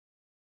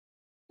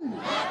The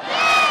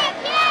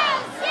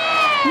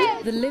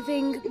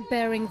living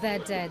burying their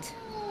dead,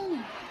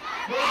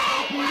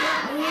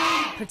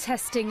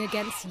 protesting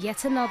against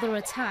yet another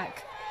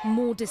attack,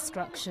 more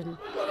destruction.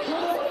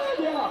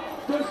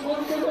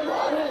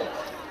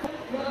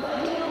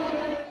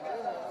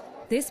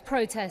 This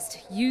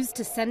protest used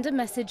to send a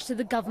message to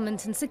the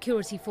government and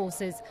security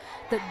forces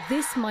that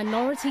this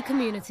minority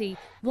community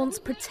wants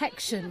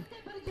protection,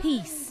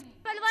 peace.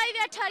 Why we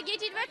are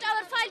targeted? What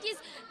our fault is?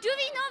 Do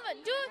we know?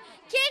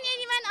 Can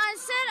anyone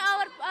answer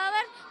our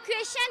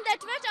question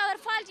that what our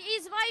fault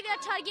is? Why we are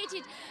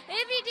targeted?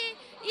 Every day,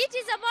 it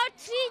is about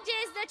 3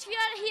 days that we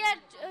are here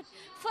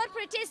for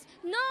protest.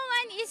 No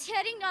one is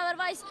hearing our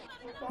voice.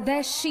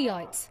 They're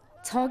Shiites,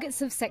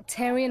 targets of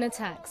sectarian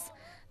attacks.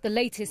 The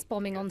latest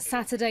bombing on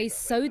Saturday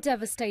so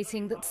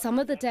devastating that some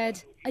of the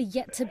dead are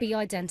yet to be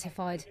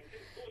identified.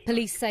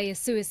 Police say a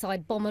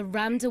suicide bomber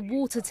rammed a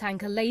water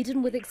tanker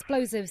laden with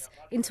explosives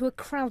into a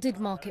crowded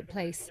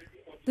marketplace.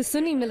 The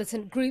Sunni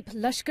militant group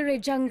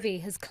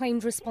Lashkar-e-Jhangvi has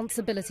claimed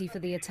responsibility for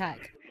the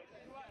attack.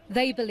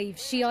 They believe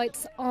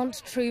Shiites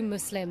aren't true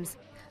Muslims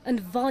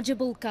and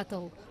wajibul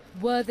qatl,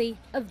 worthy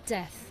of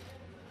death.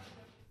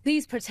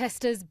 These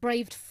protesters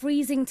braved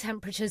freezing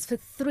temperatures for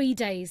 3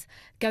 days,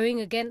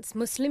 going against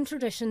Muslim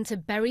tradition to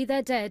bury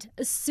their dead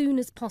as soon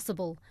as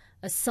possible,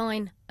 a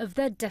sign of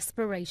their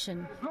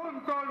desperation.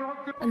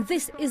 And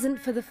this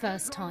isn't for the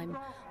first time.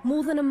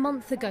 More than a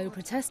month ago,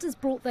 protesters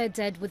brought their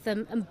dead with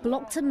them and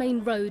blocked a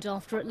main road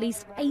after at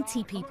least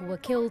 80 people were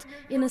killed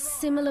in a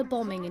similar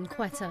bombing in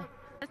Quetta.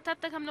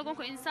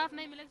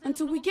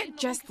 Until we get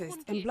justice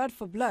and blood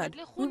for blood,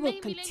 we will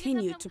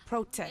continue to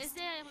protest.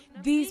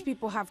 These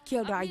people have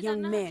killed our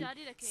young men,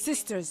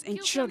 sisters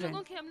and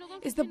children.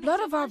 Is the blood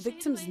of our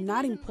victims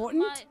not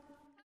important?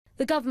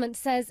 The government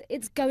says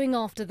it's going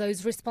after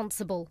those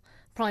responsible.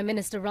 Prime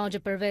Minister Raja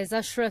Pervez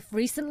Ashraf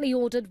recently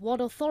ordered what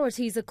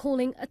authorities are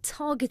calling a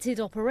targeted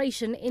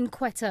operation in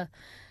Quetta.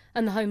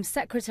 And the Home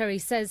Secretary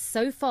says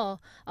so far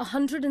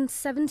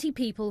 170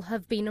 people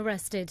have been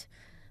arrested.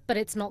 But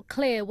it's not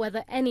clear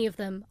whether any of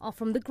them are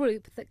from the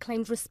group that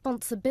claimed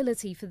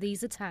responsibility for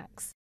these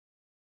attacks.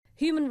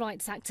 Human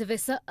rights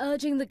activists are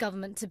urging the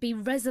government to be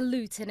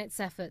resolute in its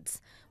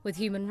efforts, with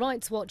Human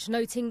Rights Watch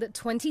noting that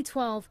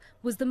 2012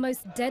 was the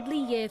most deadly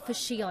year for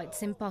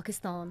Shiites in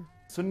Pakistan.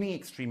 Sunni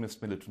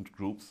extremist militant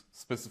groups,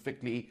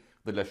 specifically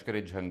the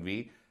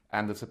Lashkar-e-Jhangvi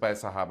and the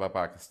Shi'a Hazara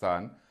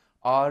Pakistan,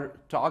 are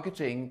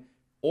targeting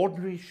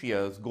ordinary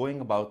Shias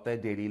going about their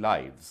daily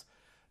lives.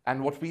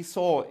 And what we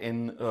saw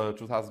in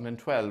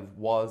 2012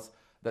 was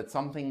that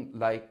something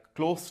like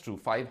close to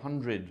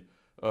 500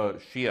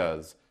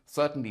 Shias,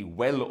 certainly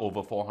well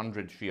over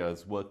 400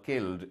 Shias, were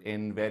killed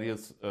in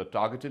various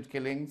targeted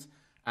killings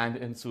and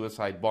in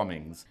suicide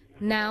bombings.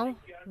 Now,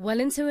 well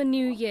into a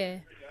new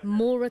year,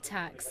 more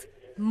attacks,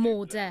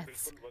 more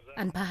deaths,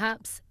 and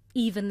perhaps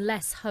even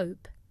less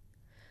hope.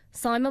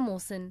 Saima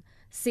Mohsin,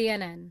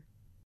 CNN.